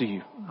talk to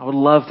you. I would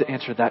love to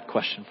answer that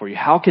question for you.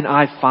 How can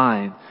I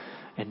find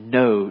and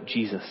know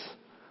Jesus?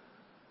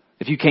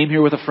 If you came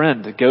here with a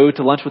friend, to go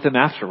to lunch with them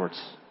afterwards.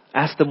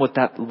 Ask them what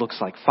that looks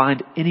like.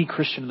 Find any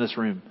Christian in this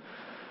room.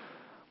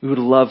 We would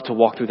love to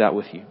walk through that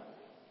with you.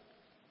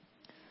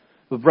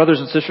 But brothers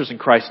and sisters in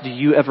Christ, do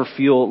you ever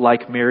feel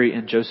like Mary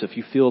and Joseph?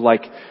 You feel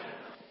like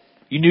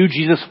you knew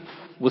Jesus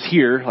was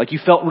here, like you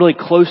felt really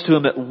close to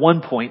him at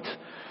one point,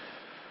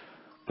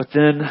 but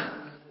then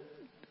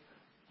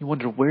you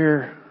wonder,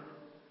 where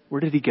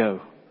did he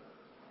go?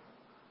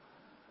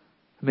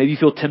 Maybe you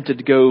feel tempted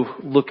to go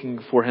looking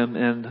for him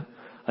in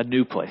a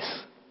new place.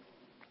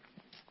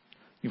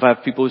 You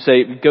have people who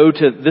say,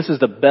 this is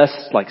the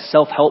best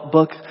self-help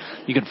book.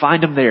 You can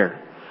find him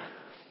there.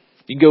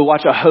 You can go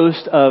watch a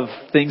host of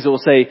things that will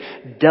say,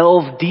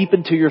 delve deep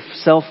into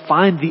yourself,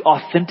 find the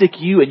authentic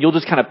you, and you'll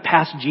just kind of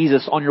pass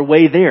Jesus on your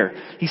way there.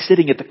 He's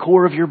sitting at the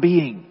core of your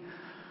being.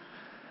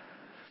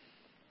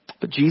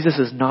 But Jesus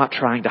is not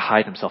trying to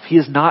hide himself. He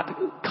is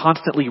not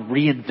constantly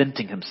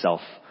reinventing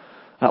himself.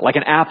 Like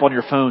an app on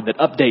your phone that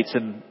updates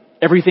and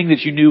everything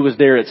that you knew was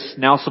there, it's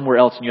now somewhere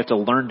else and you have to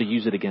learn to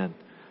use it again.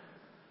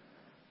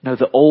 No,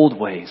 the old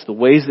ways, the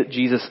ways that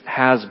Jesus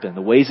has been,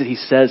 the ways that he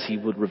says he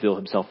would reveal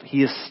himself,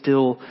 he is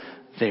still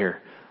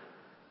there.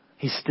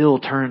 He still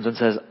turns and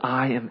says,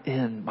 I am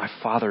in my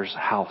Father's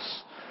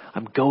house.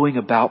 I'm going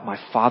about my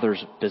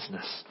Father's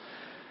business.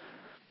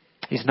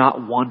 He's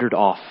not wandered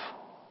off,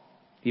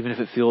 even if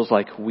it feels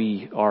like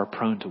we are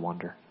prone to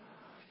wander.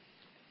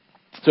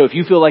 So if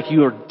you feel like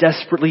you are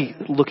desperately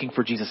looking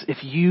for Jesus,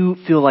 if you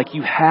feel like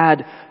you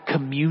had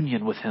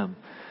communion with him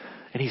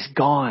and he's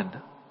gone,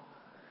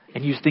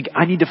 and you think,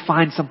 I need to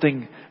find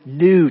something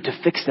new to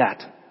fix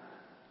that.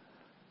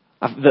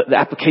 The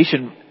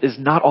application is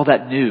not all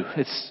that new.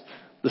 It's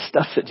the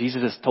stuff that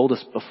Jesus has told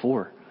us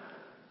before.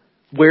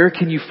 Where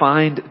can you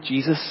find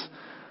Jesus?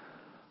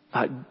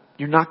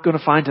 You're not going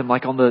to find him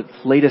like on the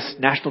latest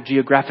National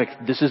Geographic,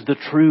 this is the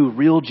true,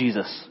 real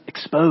Jesus,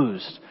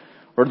 exposed.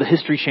 Or the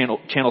History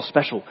Channel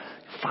special.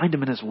 Find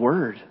him in his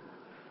word.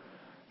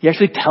 He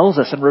actually tells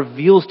us and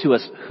reveals to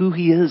us who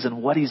he is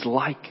and what he's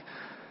like.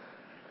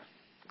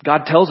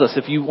 God tells us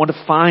if you want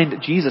to find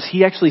Jesus,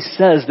 he actually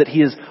says that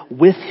he is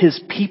with his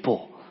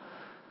people.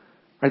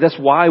 Right? That's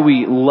why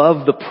we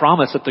love the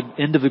promise at the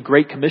end of the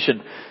Great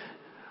Commission.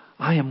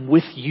 I am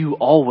with you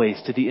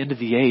always to the end of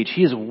the age.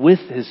 He is with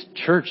his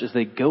church as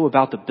they go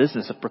about the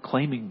business of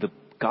proclaiming the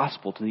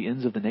gospel to the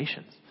ends of the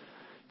nations,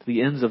 to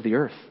the ends of the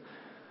earth.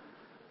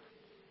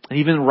 And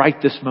even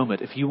right this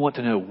moment, if you want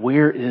to know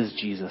where is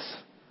Jesus,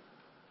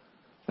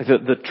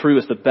 the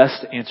truest, the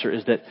best answer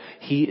is that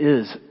he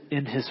is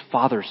in his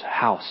Father's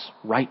house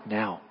right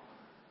now.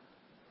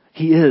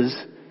 He is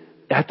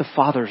at the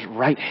Father's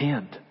right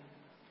hand.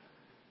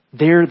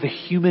 There the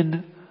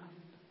human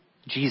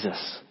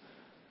Jesus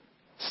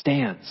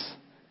stands,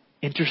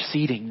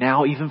 interceding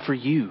now even for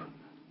you,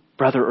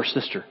 brother or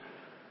sister.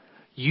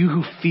 You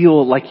who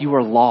feel like you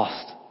are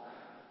lost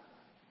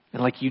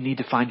and like you need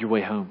to find your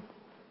way home.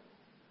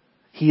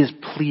 He is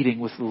pleading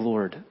with the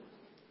Lord.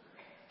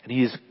 And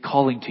he is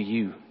calling to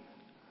you.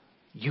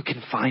 You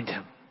can find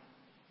him.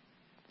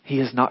 He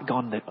has not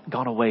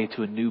gone away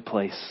to a new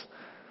place.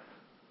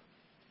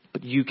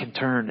 But you can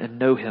turn and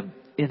know him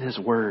in his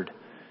word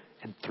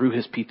and through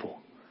his people.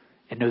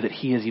 And know that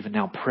he is even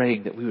now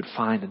praying that we would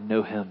find and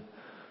know him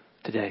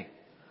today.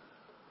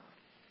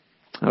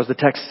 Now, as the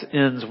text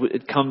ends,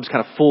 it comes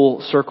kind of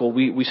full circle.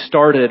 We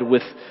started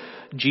with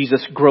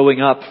Jesus growing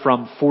up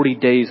from 40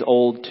 days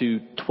old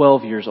to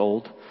 12 years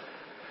old.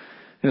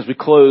 And as we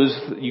close,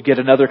 you get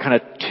another kind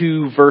of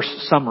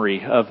 2-verse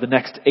summary of the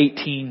next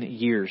 18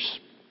 years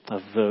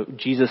of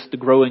Jesus, the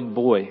growing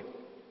boy.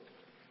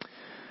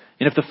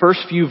 And if the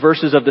first few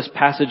verses of this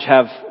passage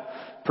have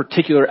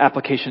particular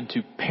application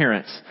to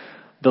parents,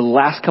 the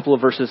last couple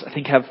of verses I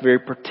think have very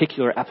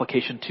particular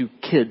application to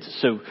kids.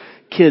 So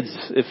kids,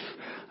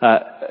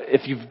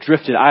 if you've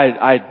drifted,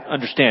 I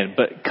understand,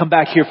 but come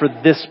back here for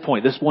this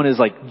point. This one is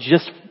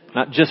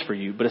not just for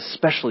you, but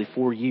especially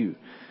for you.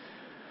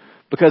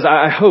 Because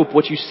I hope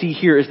what you see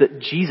here is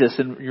that Jesus,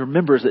 and you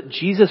remember, is that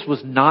Jesus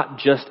was not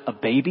just a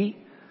baby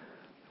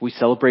we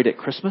celebrate at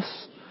Christmas.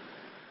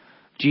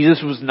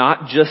 Jesus was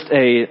not just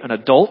an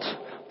adult,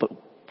 but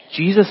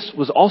Jesus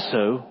was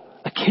also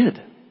a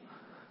kid.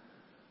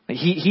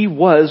 He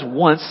was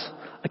once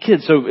a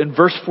kid. So in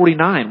verse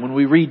 49, when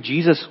we read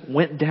Jesus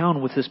went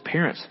down with his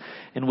parents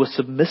and was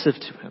submissive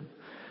to him,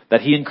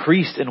 that he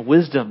increased in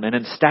wisdom and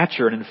in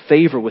stature and in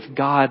favor with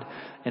God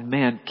and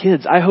man.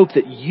 Kids, I hope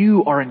that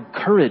you are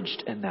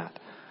encouraged in that.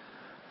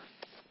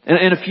 And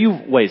in a few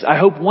ways, I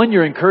hope, one,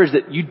 you're encouraged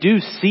that you do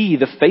see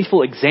the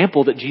faithful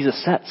example that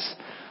Jesus sets.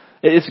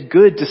 It's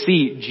good to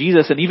see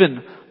Jesus, and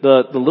even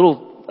the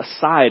little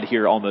aside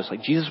here almost,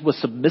 like Jesus was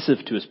submissive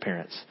to his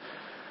parents.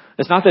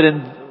 It's not that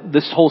in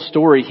this whole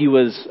story he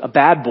was a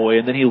bad boy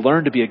and then he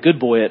learned to be a good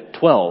boy at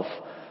 12.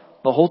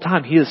 The whole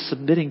time he is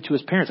submitting to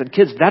his parents. And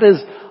kids, that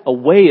is a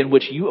way in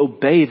which you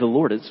obey the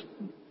Lord. It's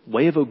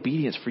way of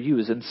obedience for you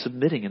is in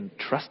submitting and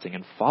trusting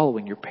and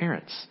following your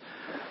parents.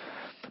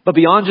 But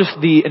beyond just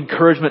the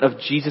encouragement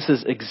of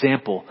Jesus'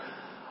 example,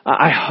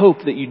 I hope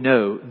that you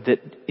know that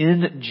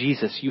in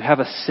Jesus you have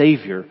a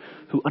Savior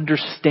who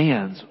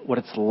understands what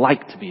it's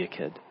like to be a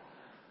kid,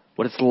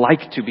 what it's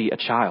like to be a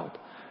child.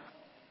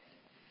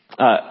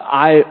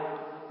 I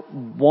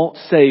won't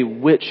say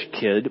which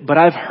kid, but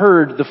I've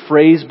heard the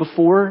phrase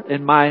before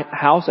in my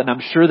house, and I'm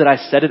sure that I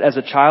said it as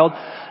a child,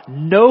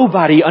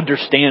 nobody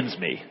understands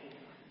me.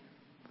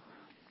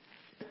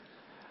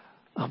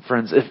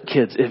 Friends,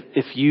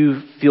 if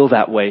you feel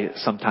that way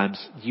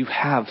sometimes, you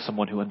have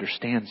someone who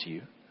understands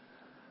you.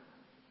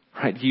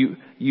 Right?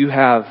 You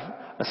have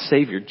a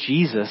Savior.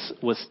 Jesus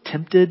was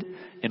tempted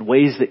in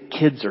ways that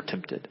kids are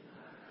tempted.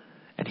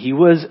 And he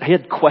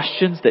had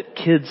questions that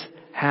kids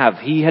have.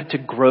 He had to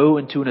grow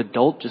into an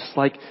adult just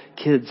like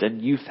kids and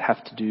youth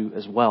have to do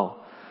as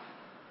well.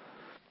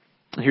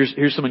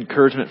 Here's some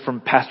encouragement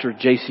from Pastor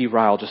J.C.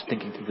 Ryle, just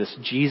thinking through this.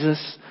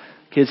 Jesus,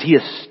 kids, he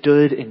has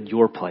stood in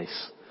your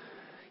place.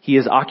 He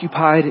has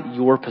occupied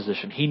your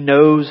position. He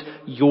knows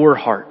your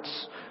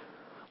hearts.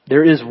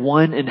 There is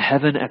one in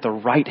heaven at the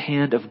right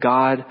hand of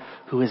God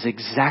who is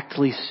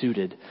exactly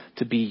suited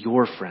to be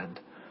your friend.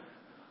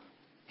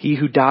 He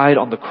who died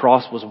on the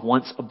cross was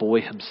once a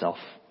boy himself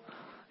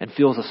and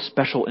feels a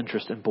special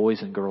interest in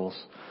boys and girls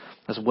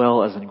as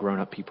well as in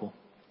grown-up people.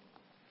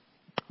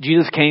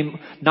 Jesus came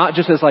not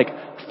just as like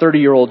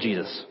 30-year-old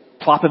Jesus.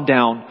 Plop him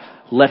down,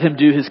 let him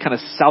do his kind of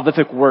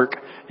salvific work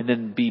and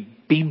then be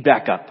beamed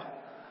back up.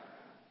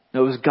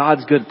 No, it was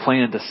God's good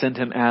plan to send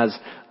him as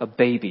a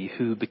baby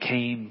who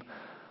became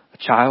a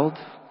child,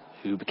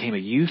 who became a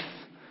youth,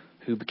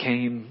 who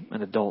became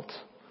an adult.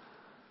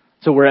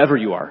 So wherever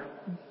you are,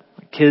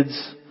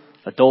 kids,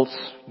 adults,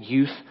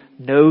 youth,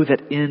 know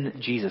that in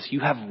Jesus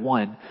you have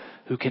one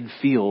who can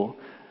feel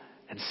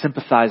and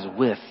sympathize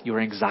with your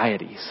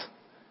anxieties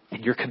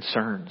and your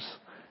concerns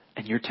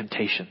and your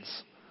temptations.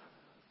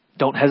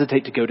 Don't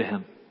hesitate to go to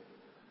him.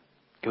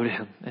 Go to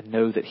him and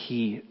know that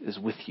he is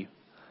with you.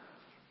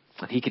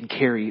 And he can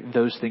carry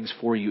those things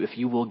for you if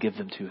you will give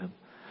them to him.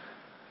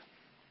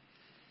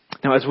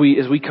 Now, as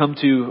we come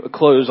to a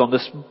close on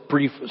this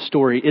brief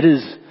story, it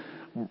is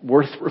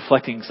worth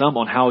reflecting some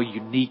on how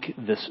unique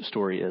this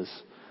story is.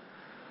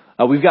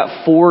 We've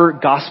got 4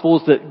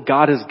 gospels that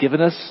God has given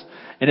us,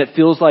 and it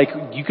feels like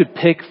you could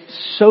pick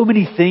so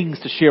many things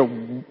to share.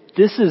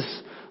 This is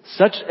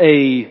such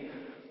a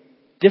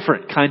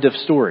different kind of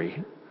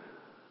story.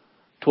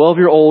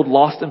 12-year-old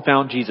lost and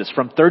found Jesus.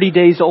 From 40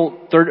 days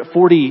old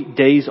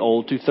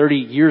to 30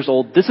 years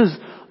old. This is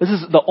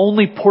the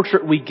only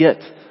portrait we get.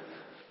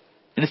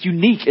 And it's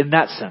unique in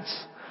that sense.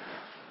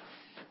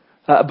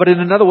 But in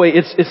another way,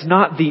 it's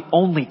not the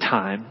only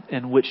time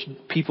in which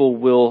people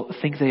will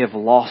think they have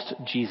lost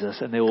Jesus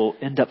and they will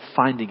end up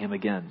finding him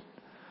again.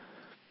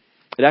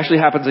 It actually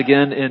happens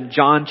again in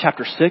John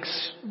chapter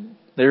 6.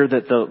 There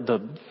that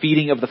the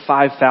feeding of the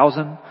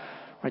 5,000.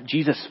 Right?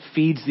 Jesus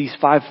feeds these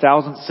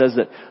 5,000. It says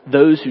that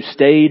those who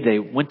stayed, they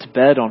went to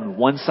bed on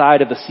one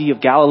side of the Sea of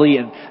Galilee.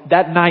 And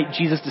that night,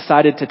 Jesus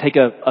decided to take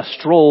a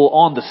stroll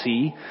on the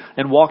sea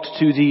and walked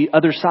to the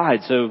other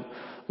side. So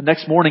the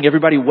next morning,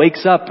 everybody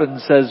wakes up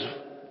and says,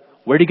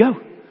 where'd he go?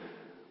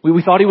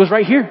 We thought he was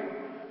right here.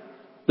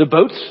 The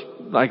boat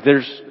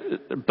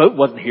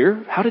wasn't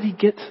here. How did he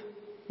get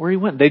where he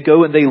went? They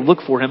go and they look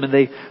for him and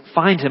they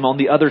find him on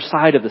the other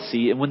side of the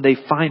sea. And when they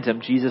find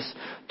him, Jesus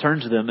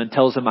turns to them and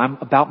tells them, I'm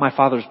about my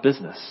Father's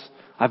business.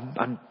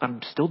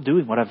 I'm still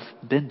doing what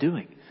I've been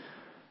doing.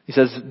 He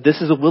says, this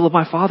is the will of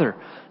my Father.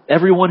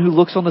 Everyone who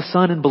looks on the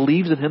Son and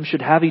believes in him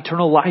should have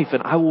eternal life,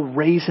 and I will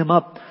raise him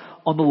up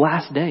on the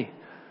last day.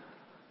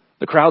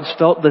 The crowds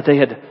felt that they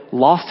had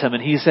lost him,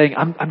 and he's saying,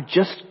 I'm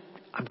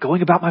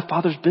going about my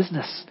Father's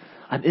business.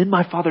 I'm in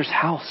my Father's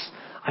house.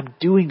 I'm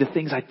doing the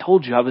things I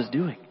told you I was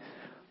doing.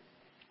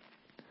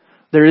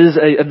 There is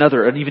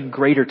an even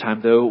greater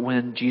time, though,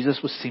 when Jesus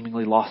was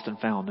seemingly lost and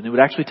found. And it would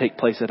actually take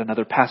place at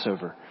another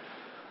Passover.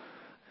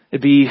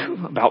 It'd be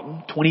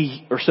about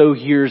 20 or so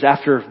years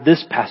after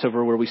this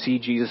Passover where we see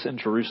Jesus in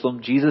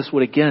Jerusalem. Jesus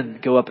would again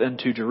go up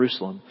into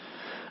Jerusalem.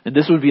 And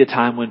this would be a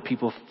time when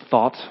people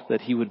thought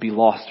that he would be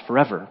lost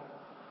forever.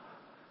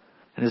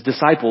 And his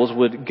disciples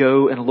would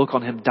go and look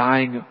on him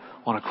dying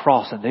on a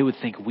cross, and they would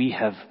think, we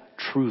have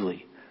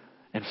truly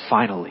and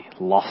finally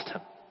lost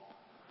him.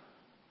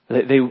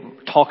 They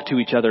talked to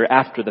each other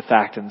after the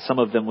fact, and some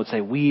of them would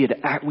say, we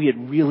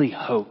had really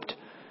hoped.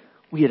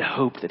 We had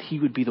hoped that he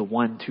would be the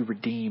one to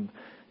redeem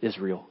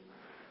Israel.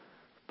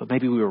 But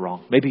maybe we were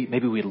wrong. Maybe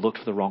we had looked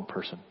for the wrong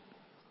person.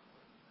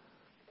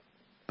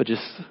 But it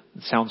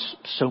sounds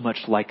so much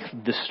like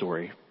this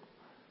story.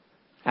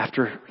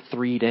 After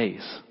 3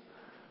 days,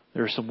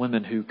 there are some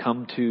women who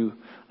come to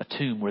a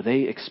tomb where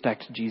they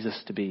expect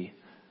Jesus to be.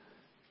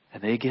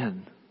 And they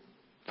again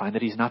find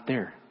that he's not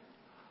there.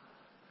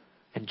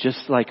 And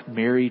just like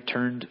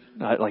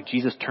like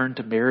Jesus turned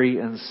to Mary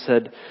and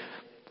said,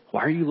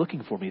 "Why are you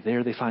looking for me?"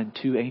 There they find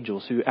two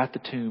angels who at the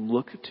tomb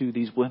look to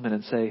these women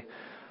and say,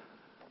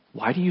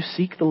 "Why do you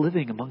seek the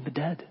living among the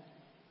dead?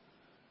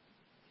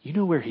 You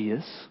know where he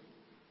is.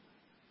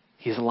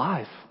 He is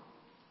alive.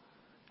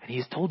 And he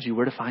has told you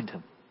where to find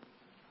him."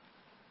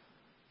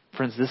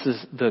 Friends, this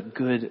is the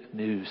good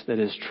news that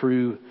is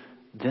true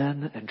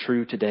then and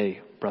true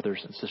today,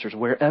 brothers and sisters.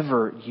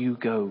 Wherever you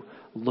go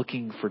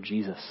looking for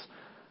Jesus,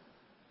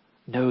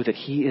 know that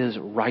he is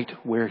right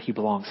where he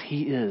belongs.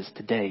 He is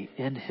today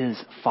in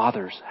his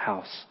Father's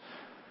house.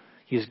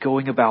 He is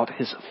going about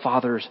his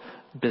Father's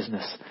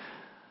business,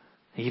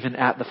 even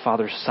at the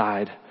Father's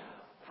side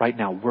right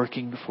now,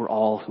 working for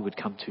all who would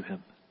come to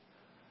him.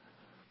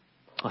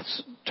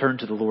 Let's turn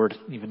to the Lord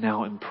even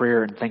now in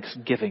prayer and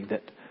thanksgiving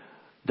that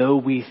though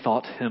we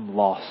thought him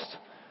lost,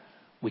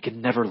 we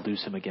can never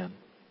lose him again.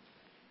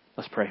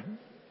 Let's pray.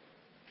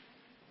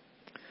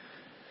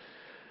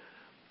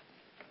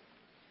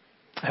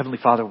 Heavenly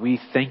Father, we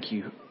thank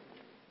you.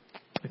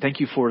 We thank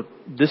you for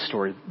this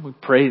story. We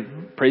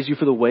praise you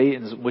for the way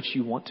in which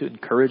you want to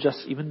encourage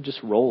us, even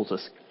just roles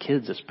as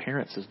kids, as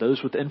parents, as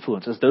those with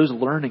influence, as those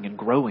learning and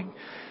growing.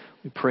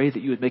 We pray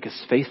that you would make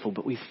us faithful,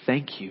 but we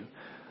thank you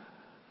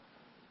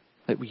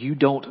that you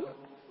don't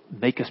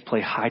make us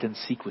play hide and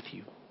seek with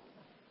you.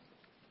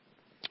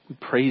 We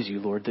praise you,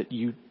 Lord, that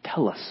you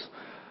tell us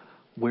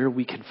where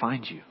we can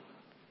find you.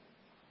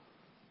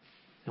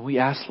 And we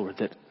ask, Lord,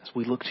 that as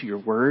we look to your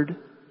word,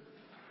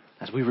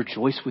 as we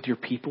rejoice with your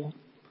people,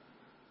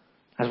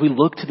 as we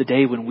look to the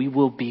day when we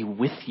will be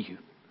with you,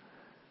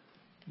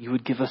 you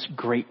would give us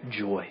great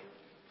joy.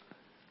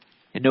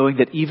 And knowing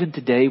that even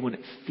today when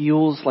it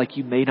feels like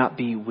you may not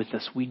be with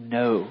us, we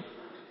know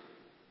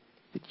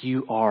that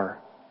you are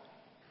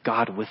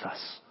God with us,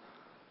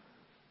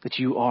 that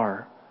you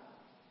are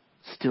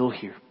still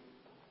here,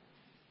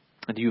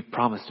 and you have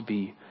promised to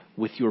be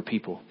with your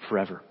people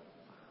forever.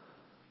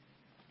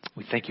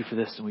 We thank you for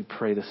this and we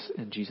pray this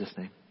in Jesus'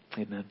 name.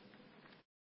 Amen.